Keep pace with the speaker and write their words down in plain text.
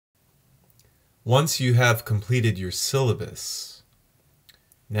Once you have completed your syllabus,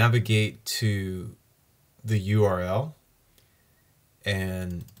 navigate to the URL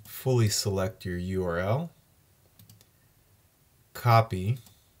and fully select your URL, copy,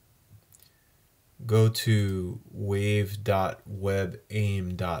 go to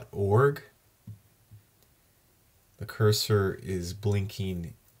wave.webaim.org. The cursor is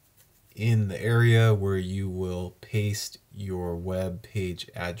blinking in the area where you will paste your web page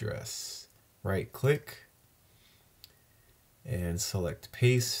address. Right click and select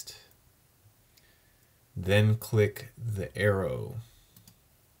paste, then click the arrow.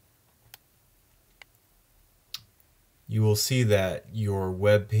 You will see that your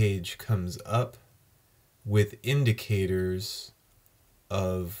web page comes up with indicators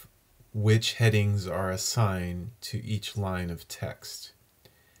of which headings are assigned to each line of text.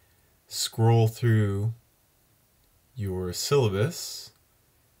 Scroll through your syllabus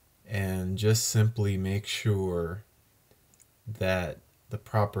and just simply make sure that the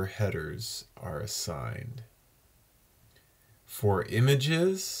proper headers are assigned. For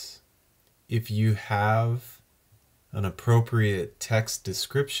images, if you have an appropriate text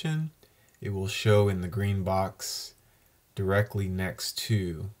description, it will show in the green box directly next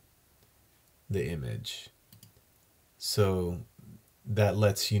to the image. So that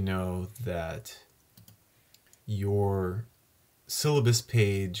lets you know that your syllabus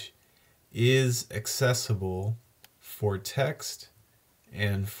page is accessible for text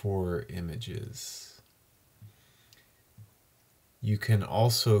and for images. You can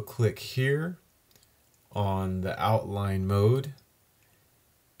also click here on the outline mode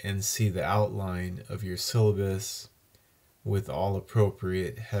and see the outline of your syllabus with all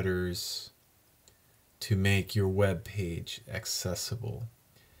appropriate headers to make your web page accessible.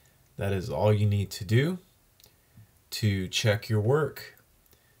 That is all you need to do to check your work.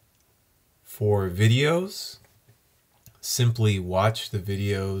 For videos, simply watch the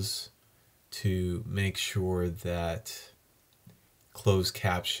videos to make sure that closed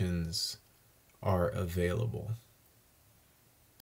captions are available.